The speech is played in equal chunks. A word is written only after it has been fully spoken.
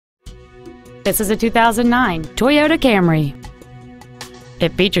This is a 2009 Toyota Camry.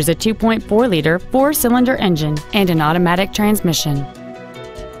 It features a 2.4-liter four-cylinder engine and an automatic transmission.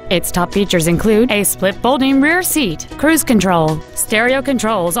 Its top features include a split folding rear seat, cruise control, stereo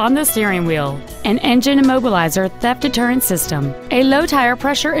controls on the steering wheel, an engine immobilizer theft deterrent system, a low tire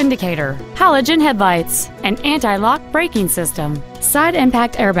pressure indicator, halogen headlights, an anti-lock braking system, side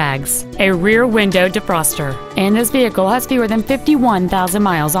impact airbags, a rear window defroster, and this vehicle has fewer than 51,000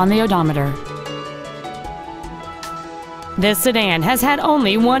 miles on the odometer. This sedan has had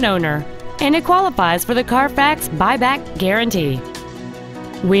only one owner, and it qualifies for the Carfax buyback guarantee.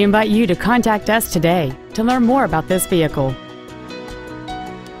 We invite you to contact us today to learn more about this vehicle.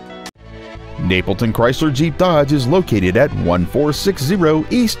 Napleton Chrysler Jeep Dodge is located at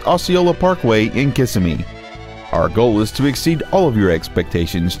 1460 East Osceola Parkway in Kissimmee. Our goal is to exceed all of your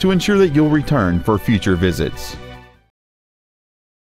expectations to ensure that you'll return for future visits.